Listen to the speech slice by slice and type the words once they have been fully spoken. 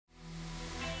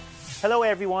Hello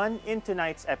everyone! In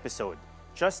tonight's episode,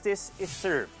 justice is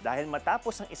served dahil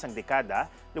matapos ang isang dekada,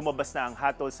 lumabas na ang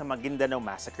hatol sa Maguindanao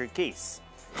Massacre case.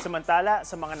 Samantala,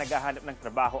 sa mga naghahanap ng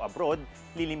trabaho abroad,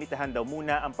 lilimitahan daw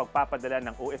muna ang pagpapadala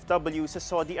ng OFW sa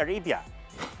Saudi Arabia.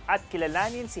 At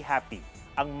kilalanin si Happy,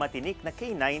 ang matinik na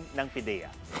K9 ng PIDEA.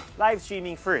 Live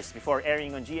streaming first before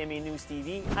airing on GMA News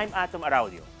TV, I'm Atom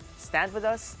Araulio. Stand with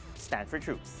us, stand for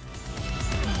truth.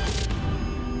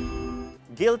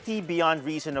 Guilty beyond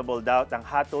reasonable doubt ang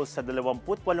hatol sa 28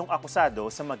 akusado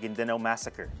sa Maguindanao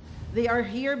Massacre. They are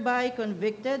hereby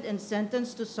convicted and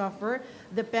sentenced to suffer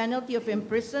the penalty of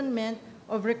imprisonment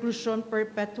of reclusion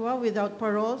perpetua without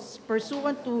paroles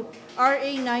pursuant to RA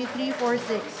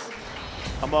 9346.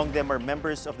 Among them are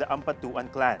members of the Ampatuan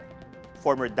clan,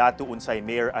 former Datu Unsay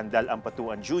Mayor Andal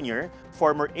Ampatuan Jr.,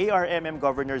 former ARMM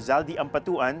Governor Zaldi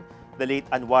Ampatuan, the late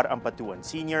Anwar Ampatuan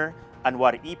Sr.,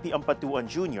 Anwar EP Ampatuan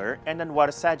Jr., and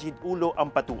Anwar Sajid Ulo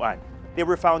Ampatuan. They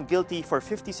were found guilty for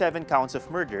 57 counts of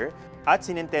murder at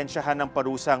sinintensyahan ng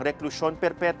parusang reklusyon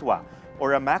perpetua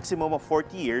or a maximum of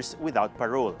 40 years without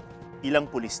parole. Ilang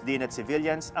pulis din at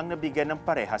civilians ang nabigyan ng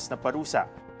parehas na parusa.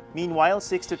 Meanwhile,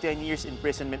 6 to 10 years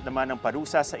imprisonment naman ang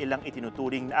parusa sa ilang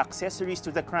itinuturing na accessories to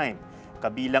the crime,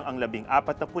 kabilang ang 14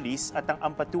 na pulis at ang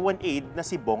Ampatuan aide na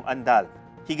si Bong Andal.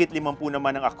 Higit 50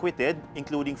 naman ang acquitted,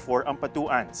 including 4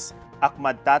 Ampatuans,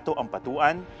 Ahmad Tato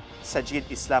Ampatuan, Sajid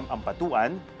Islam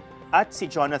Ampatuan, at si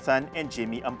Jonathan and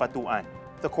Jimmy Ampatuan.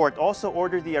 The court also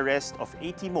ordered the arrest of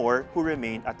 80 more who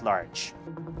remain at large.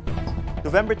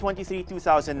 November 23,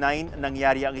 2009,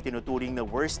 nangyari ang itinuturing na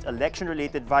worst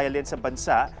election-related violence sa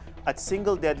bansa at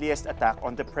single deadliest attack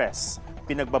on the press.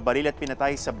 Pinagbabaril at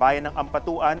pinatay sa bayan ng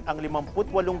Ampatuan ang 58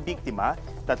 biktima,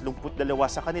 32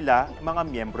 sa kanila mga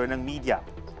miyembro ng media.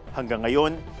 Hanggang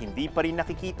ngayon, hindi pa rin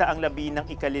nakikita ang labi ng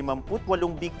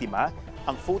ika-58 biktima,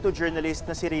 ang photojournalist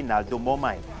na si Reynaldo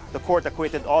Momay. The court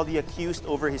acquitted all the accused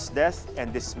over his death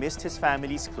and dismissed his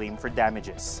family's claim for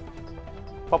damages.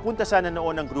 Papunta sana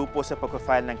noon ang grupo sa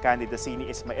pagpa-file ng candidacy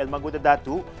ni Ismael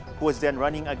Magudadatu, who was then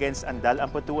running against Andal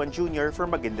Ampatuan Jr. for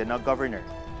Maguindanao Governor.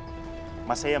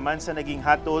 Masaya man sa naging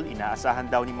hatol,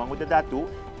 inaasahan daw ni Magudadatu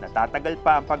na tatagal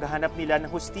pa ang paghahanap nila ng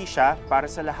hustisya para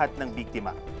sa lahat ng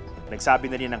biktima.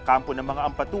 Nagsabi na rin ng kampo ng mga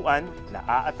Ampatuan na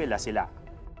aapela sila.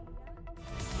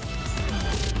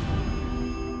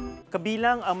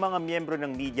 Kabilang ang mga miyembro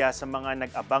ng media sa mga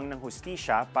nag-abang ng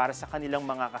hustisya para sa kanilang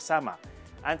mga kasama.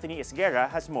 Anthony Esguerra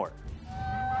has more.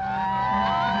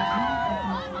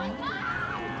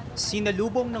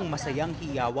 Sinalubong ng masayang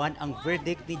hiyawan ang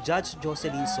verdict ni Judge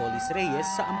Jocelyn Solis Reyes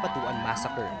sa Ampatuan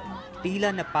Massacre.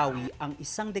 Tila napawi ang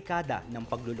isang dekada ng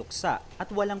pagluluksa at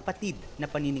walang patid na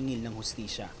paniningil ng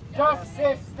hustisya.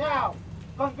 Justice now!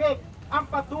 Convict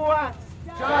Ampatuan!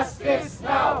 Justice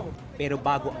now! Pero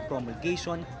bago ang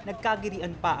promulgation,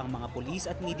 nagkagirian pa ang mga police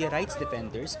at media rights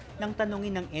defenders nang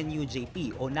tanungin ng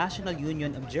NUJP o National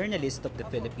Union of Journalists of the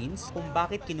Philippines kung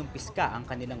bakit kinumpiska ang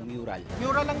kanilang mural.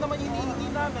 Mural lang naman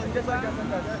hinihingi namin, di ba?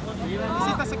 Is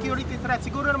it a security threat?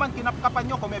 Siguro naman kinapkapan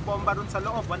nyo kung may bomba ron sa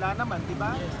loob. Wala naman, di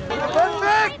ba?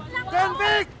 Convict!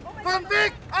 Convict!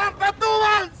 Convict!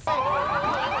 Ampatuan!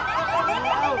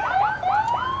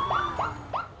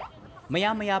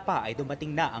 Maya-maya pa ay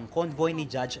dumating na ang convoy ni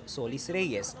Judge Solis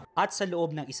Reyes at sa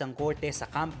loob ng isang korte sa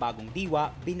Camp Bagong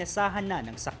Diwa, binasahan na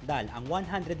ng sakdal ang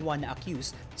 101 na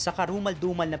accused sa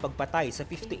karumal-dumal na pagpatay sa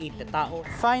 58 na tao.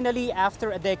 Finally,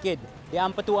 after a decade, the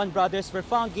Ampatuan brothers were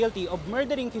found guilty of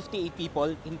murdering 58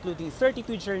 people, including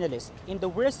 32 journalists, in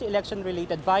the worst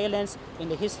election-related violence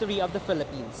in the history of the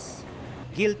Philippines.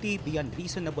 Guilty beyond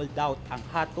reasonable doubt ang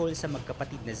hatol sa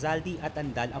magkapatid na Zaldi at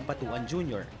Andal Ampatuan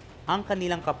Jr. Ang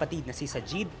kanilang kapatid na si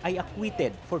Sajid ay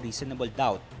acquitted for reasonable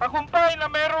doubt. Tagumpay na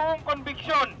mayroong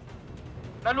conviction.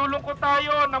 Nalulungkot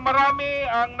tayo na marami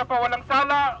ang napawalang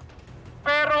sala,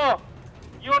 pero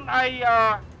yun ay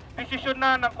desisyon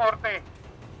na ng korte.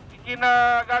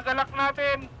 Ikinagagalak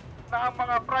natin na ang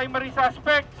mga primary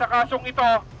suspect sa kasong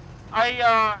ito ay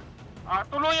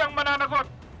tuluyang mananagot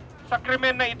sa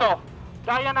krimen na ito.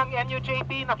 Gaya ng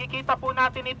NUJP, nakikita po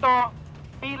natin ito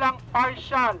bilang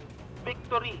partial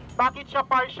victory. Bakit siya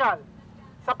partial?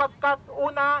 Sapagkat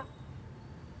una,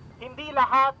 hindi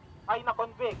lahat ay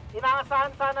na-convict. Inaasahan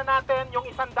sana natin yung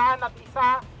 101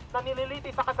 na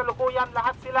nililitis sa kasalukuyan,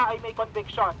 lahat sila ay may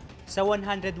conviction. Sa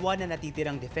 101 na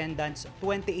natitirang defendants,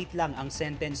 28 lang ang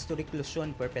sentence to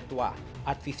reclusion perpetua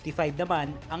at 55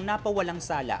 naman ang napawalang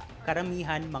sala,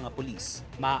 karamihan mga pulis.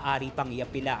 Maaari pang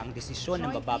iapila ang desisyon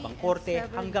ng bababang korte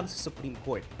hanggang sa Supreme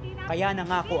Court. Kaya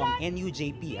nangako ang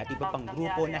NUJP at iba pang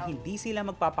grupo na hindi sila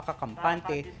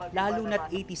magpapakakampante lalo na't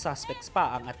 80 suspects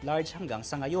pa ang at large hanggang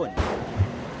sa ngayon.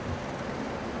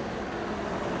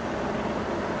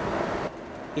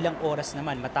 Ilang oras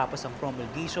naman matapos ang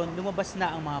promulgation, lumabas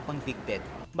na ang mga convicted.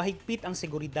 Mahigpit ang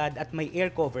seguridad at may air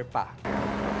cover pa.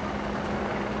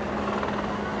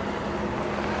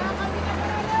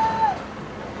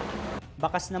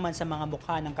 Bakas naman sa mga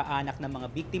mukha ng kaanak ng mga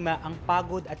biktima ang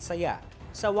pagod at saya.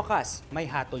 Sa wakas, may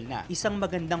hatol na. Isang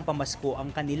magandang pamasko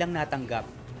ang kanilang natanggap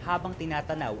habang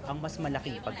tinatanaw ang mas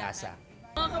malaking pag-asa.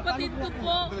 Mga kapatid ko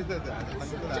po,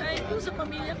 tsaka po sa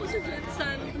pamilya ko sa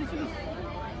Jensan.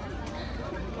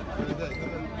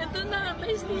 Ito na,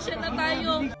 may station na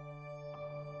tayo.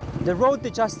 The road to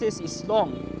justice is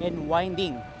long and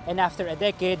winding, and after a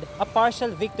decade, a partial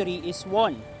victory is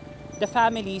won. The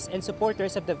families and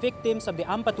supporters of the victims of the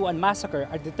Ampatuan massacre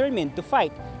are determined to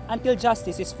fight until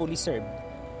justice is fully served.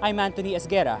 I'm Anthony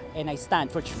Esguerra, and I stand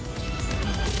for truth.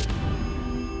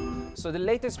 So the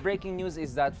latest breaking news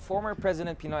is that former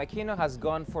President Pinoy Aquino has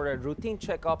gone for a routine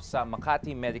checkup sa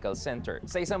Makati Medical Center.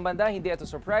 Sa isang banda, hindi ito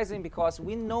surprising because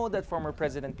we know that former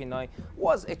President Pinoy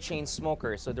was a chain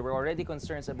smoker, so there were already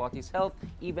concerns about his health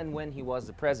even when he was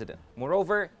the president.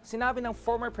 Moreover, sinabi ng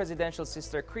former presidential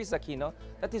sister Chris Aquino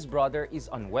that his brother is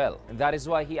unwell, and that is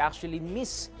why he actually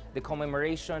missed the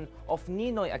commemoration of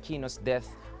Ninoy Aquino's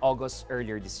death August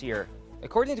earlier this year.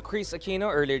 According to Chris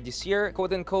Aquino earlier this year,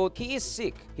 quote-unquote, he is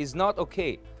sick, he's not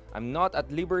okay. I'm not at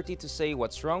liberty to say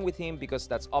what's wrong with him because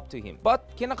that's up to him. But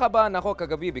kinakabahan ako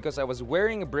kagabi because I was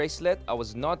wearing a bracelet, I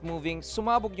was not moving,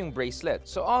 sumabog yung bracelet.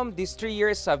 So these 3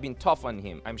 years have been tough on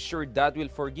him. I'm sure Dad will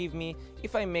forgive me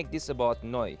if I make this about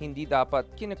Noy. Hindi dapat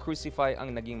kinacrucify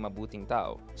ang naging mabuting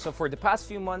tao. So for the past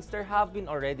few months, there have been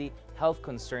already health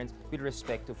concerns with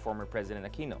respect to former President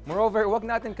Aquino. Moreover, wag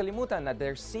natin kalimutan na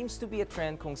there seems to be a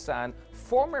trend kung saan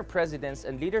former presidents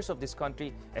and leaders of this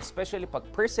country, especially pag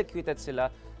persecuted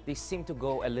sila, they seem to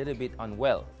go a little bit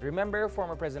unwell. Remember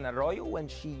former President Arroyo when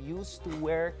she used to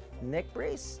wear neck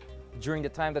brace during the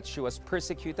time that she was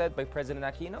persecuted by President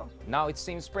Aquino? Now it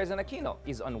seems President Aquino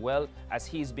is unwell as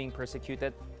he is being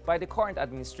persecuted by the current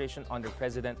administration under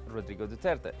President Rodrigo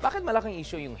Duterte. Bakit malaking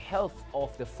issue yung health of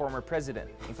the former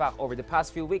president? In fact, over the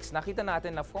past few weeks, nakita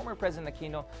natin na former President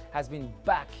Aquino has been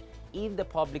back in the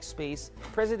public space.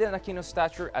 President Aquino's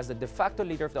stature as the de facto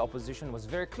leader of the opposition was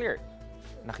very clear.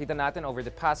 Nakita natin over the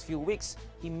past few weeks,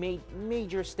 he made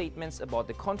major statements about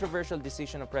the controversial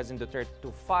decision of President Duterte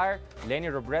to fire Leni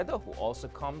Robredo, who also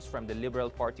comes from the Liberal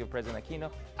Party of President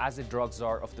Aquino, as the drug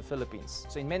czar of the Philippines.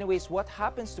 So in many ways, what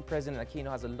happens to President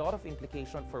Aquino has a lot of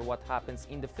implication for what happens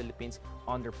in the Philippines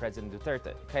under President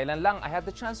Duterte. Kailan lang, I had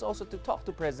the chance also to talk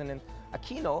to President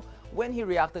Aquino when he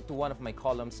reacted to one of my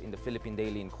columns in the Philippine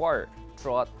Daily Inquirer.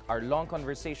 Throughout our long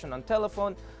conversation on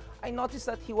telephone, I noticed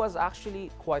that he was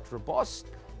actually quite robust.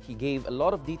 He gave a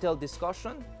lot of detailed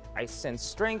discussion. I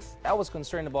sensed strength. I was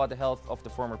concerned about the health of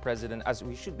the former president, as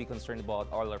we should be concerned about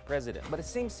our president. But it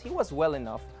seems he was well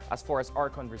enough as far as our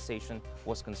conversation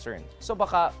was concerned. So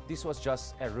baka this was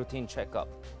just a routine checkup.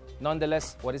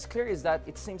 Nonetheless, what is clear is that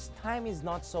it seems time is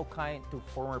not so kind to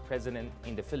former president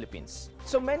in the Philippines.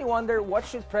 So many wonder what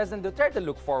should President Duterte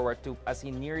look forward to as he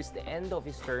nears the end of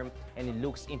his term and he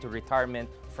looks into retirement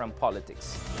from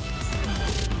politics.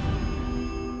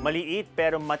 Maliit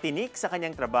pero matinik sa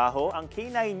kanyang trabaho ang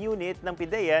K9 unit ng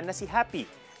PIDEA na si Happy.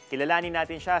 Kilalanin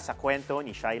natin siya sa kwento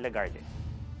ni Shai Lagarde.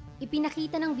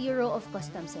 Ipinakita ng Bureau of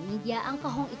Customs sa media ang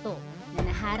kahong ito na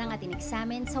naharang at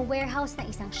ineksamen sa warehouse ng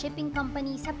isang shipping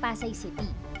company sa Pasay City.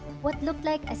 What looked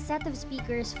like a set of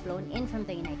speakers flown in from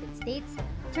the United States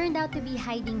turned out to be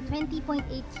hiding 20.8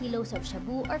 kilos of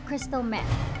shabu or crystal meth,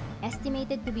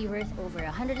 estimated to be worth over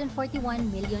 141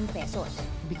 million pesos.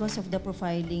 Because of the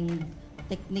profiling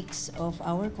techniques of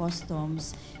our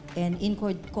customs and in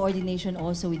coordination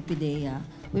also with PIDEA,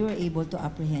 we were able to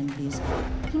apprehend this.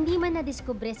 Hindi man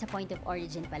nadiskubre sa point of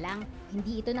origin pa lang,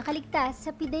 hindi ito nakaligtas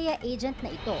sa PIDEA agent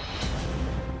na ito.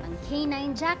 Ang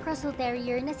K9 Jack Russell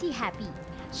Terrier na si Happy.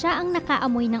 Siya ang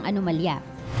nakaamoy ng anomalya,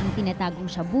 ang tinatagong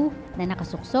shabu na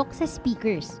nakasuksok sa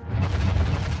speakers.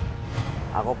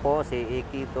 Ako po si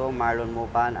Ikito Marlon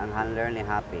Mupan, ang handler ni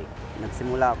Happy.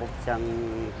 Nagsimula ako siyang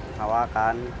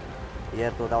hawakan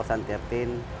year 2013.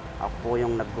 Ako po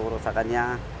yung nagturo sa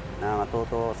kanya na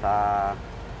matuto sa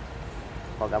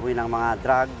pag-amoy ng mga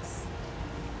drugs.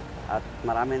 At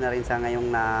marami na rin siya ngayong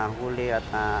nahuli at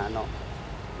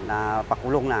na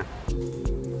pakulong na.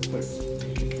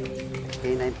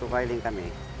 K9 profiling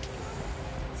kami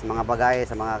sa mga bagay,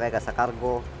 sa mga kaya sa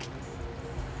cargo.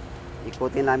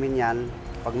 Ikutin namin yan.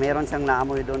 Pag meron siyang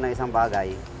naamoy doon na isang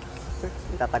bagay,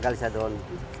 tatagal siya doon,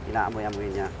 inaamoy-amoy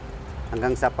niya.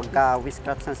 Hanggang sa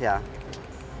pagka-whiscratch na siya,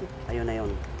 ayun na yun,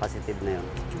 positive na yun.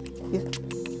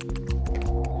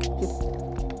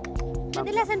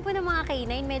 Kadalasan po ng mga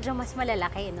K9 medyo mas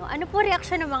malalaki, no? Ano po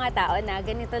reaksyon ng mga tao na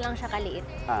ganito lang siya kaliit?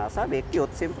 Sabi,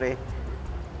 cute, siyempre.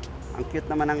 Ang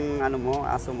cute naman ng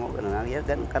aso mo, gano'n.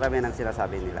 Ganun karamihan ang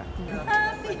sinasabi nila.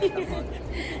 Happy!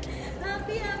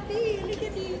 Happy! Halika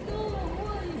dito!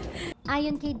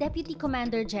 Ayon kay Deputy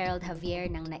Commander Gerald Javier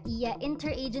ng NAIA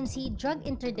Interagency Drug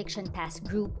Interdiction Task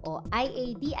Group o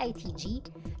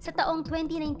IADITG, sa taong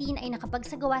 2019 ay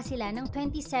nakapagsagawa sila ng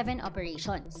 27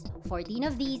 operations. 14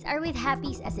 of these are with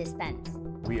Happy's assistance.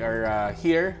 We are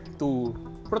here to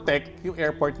protect yung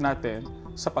airport natin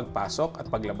sa pagpasok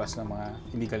at paglabas ng mga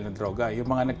illegal na droga. Yung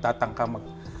mga nagtatangka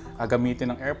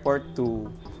gamitin ng airport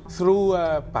through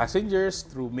passengers,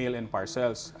 through mail and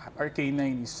parcels. Our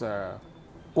K9 is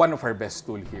one of our best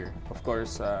tool here. Of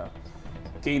course,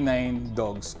 K9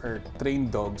 dogs are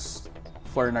trained dogs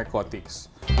for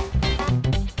narcotics.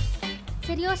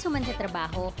 Seryoso man sa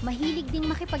trabaho, mahilig ding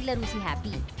makipaglaro si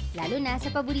Happy. Lalo na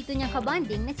sa paborito niyang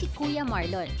kabanding na si Kuya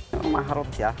Marlon. Maharap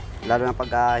siya, lalo na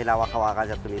pag hilawak-hawakan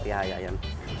siya, tumitihaya yan.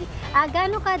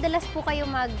 Gaano kadalas po kayo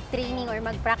mag-training or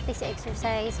mag-practice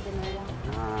exercise? Gano'n lang?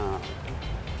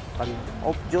 Pag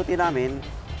off-duty namin,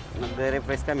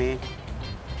 nagre-refresh kami.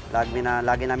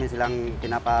 Lagi namin silang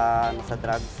pinapano sa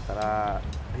drugs para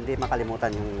hindi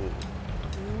makalimutan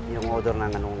yung odor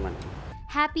ng anong.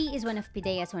 Happy is one of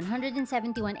PIDEA's 171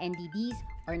 NDDs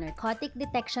or Narcotic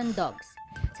Detection Dogs.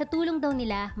 Sa tulong daw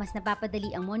nila, mas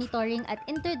napapadali ang monitoring at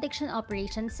interdiction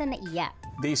operations sa NAIA.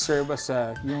 They serve as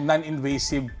yung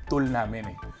non-invasive tool namin.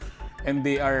 And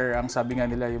they are, ang sabi nga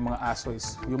nila, yung mga aso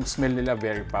is, yung smell nila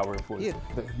very powerful. Yeah.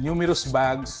 The numerous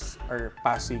bags are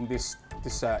passing these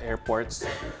airports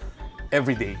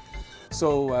every day.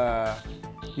 So,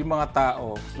 yung mga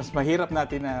tao, mas mahirap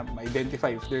natin na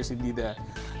ma-identify if there's indeed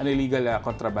an illegal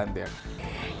contraband there.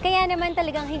 Kaya naman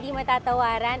talagang hindi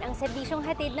matatawaran ang serbisyong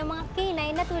hatid ng mga K9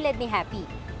 na tulad ni Happy.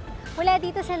 Mula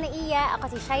dito sa NAIA,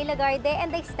 ako si Shai Lagarde and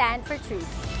I stand for truth.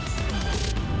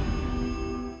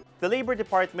 The Labor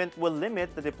Department will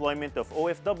limit the deployment of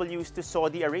OFWs to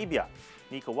Saudi Arabia.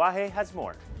 Nico Wahe has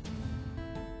more.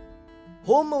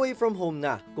 Home away from home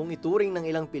na kung ituring ng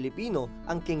ilang Pilipino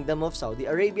ang Kingdom of Saudi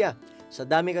Arabia. Sa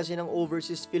dami kasi ng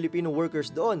overseas Filipino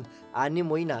workers doon, 6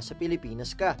 mo'y nasa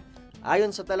Pilipinas ka.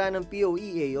 Ayon sa tala ng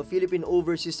POEA o Philippine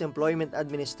Overseas Employment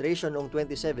Administration noong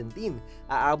 2017,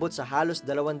 aabot sa halos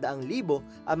 200,000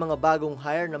 ang mga bagong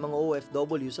hire na mga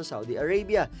OFW sa Saudi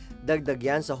Arabia. Dagdag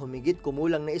yan sa humigit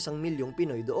kumulang na 1 milyong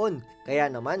Pinoy doon. Kaya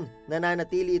naman,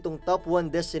 nananatili itong top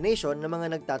 1 destination ng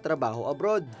mga nagtatrabaho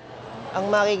abroad. Ang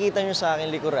makikita nyo sa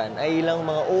akin likuran ay ilang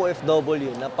mga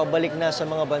OFW na pabalik na sa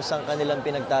mga bansang kanilang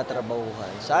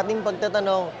pinagtatrabahuhan. Sa ating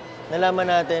pagtatanong, nalaman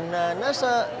natin na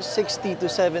nasa 60 to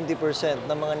 70%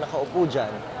 ng mga nakaupo dyan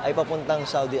ay papuntang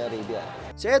Saudi Arabia.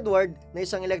 Si Edward, na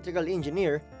isang electrical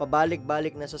engineer,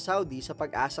 pabalik-balik na sa Saudi sa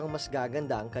pag-asang mas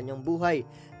gaganda ang kanyang buhay.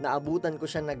 Naabutan ko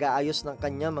siya nag-aayos ng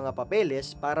kanyang mga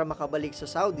papeles para makabalik sa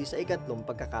Saudi sa ikatlong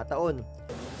pagkakataon.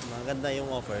 Maganda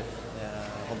yung offer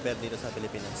compared dito sa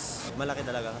Pilipinas. Malaki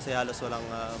talaga kasi halos walang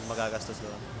magagastos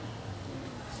doon.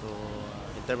 So,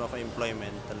 in terms of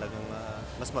employment, talagang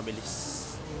mas mabilis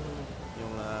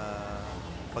yung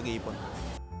pag-iipon.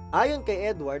 Ayon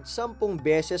kay Edward, 10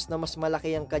 beses na mas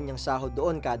malaki ang kanyang sahod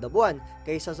doon kada buwan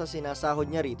kaysa sa sinasahod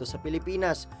niya rito sa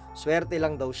Pilipinas. Swerte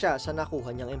lang daw siya sa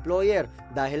nakuha niyang employer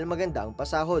dahil maganda ang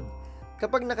pasahod.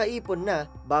 Kapag nakaipon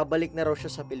na, babalik na raw siya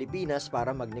sa Pilipinas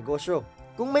para magnegosyo.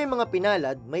 Kung may mga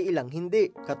pinalad, may ilang hindi.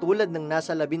 Katulad ng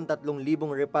nasa 13,000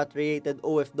 repatriated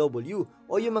OFW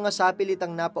o yung mga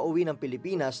sapilitang napauwi ng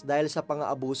Pilipinas dahil sa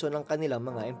pang-aabuso ng kanilang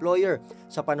mga employer.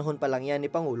 Sa panahon pa lang yan ni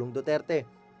Pangulong Duterte.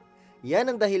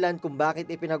 Yan ang dahilan kung bakit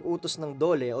ipinag-utos ng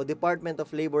DOLE o Department of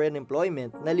Labor and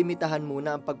Employment na limitahan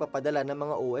muna ang pagpapadala ng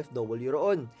mga OFW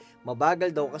roon.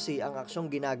 Mabagal daw kasi ang aksyong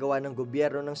ginagawa ng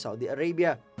gobyerno ng Saudi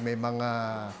Arabia. May mga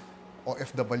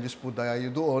OFWs po tayo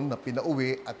doon na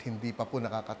pinauwi at hindi pa po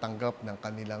nakakatanggap ng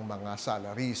kanilang mga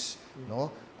salaries. No?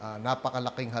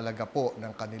 Napakalaking halaga po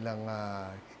ng kanilang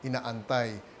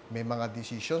inaantay. May mga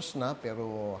decisions na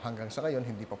pero hanggang sa ngayon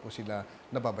hindi pa po sila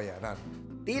nababayaran.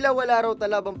 Tila wala raw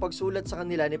talabang pagsulat sa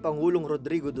kanila ni Pangulong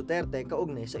Rodrigo Duterte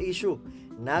kaugnay sa issue.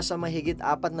 Nasa mahigit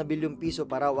 4 na bilyong piso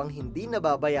pa raw ang hindi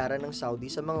nababayaran ng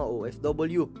Saudi sa mga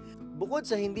OFW. Bukod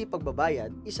sa hindi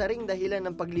pagbabayad, isa ring dahilan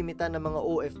ng paglimita ng mga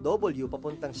OFW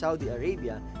papuntang Saudi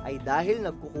Arabia ay dahil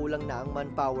nagkukulang na ang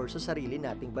manpower sa sarili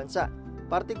nating bansa,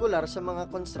 partikular sa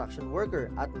mga construction worker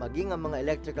at maging ang mga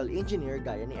electrical engineer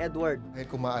gaya ni Edward.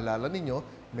 Kung maalala ninyo,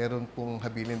 meron pong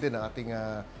habilin din ng ating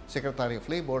Secretary of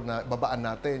Labor na babaan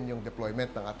natin yung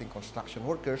deployment ng ating construction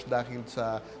workers dahil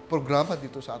sa programa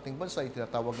dito sa ating bansa, yung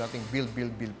tinatawag nating Build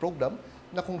program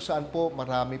na kung saan po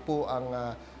marami po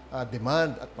ang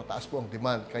demand at mataas po ang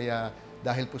demand. Kaya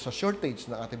dahil po sa shortage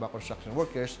ng ating mga construction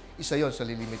workers, isa yon sa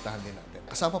lilimitahan din natin.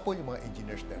 Kasama po yung mga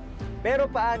engineers din. Pero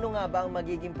paano nga ba ang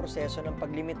magiging proseso ng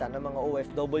paglimita ng mga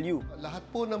OFW? Lahat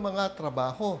po ng mga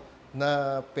trabaho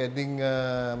na pwedeng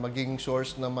maging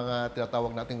source ng mga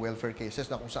tinatawag nating welfare cases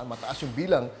na kung saan mataas yung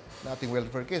bilang na ating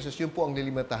welfare cases, yun po ang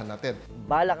lilimitahan natin.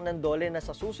 Balak ng DOLE na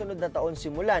sa susunod na taon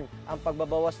simulan ang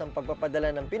pagbabawas ng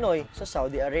pagpapadala ng Pinoy sa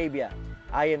Saudi Arabia.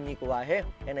 I am Nico Wahe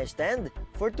and I stand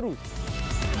for truth.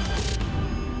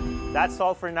 That's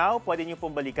all for now. Pwede niyo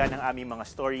pong balikan ang aming mga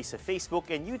stories sa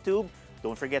Facebook and YouTube.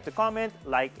 Don't forget to comment,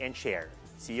 like, and share.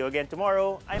 See you again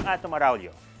tomorrow. I'm Atom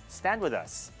Araulio. Stand with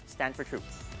us. Stand for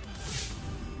truth.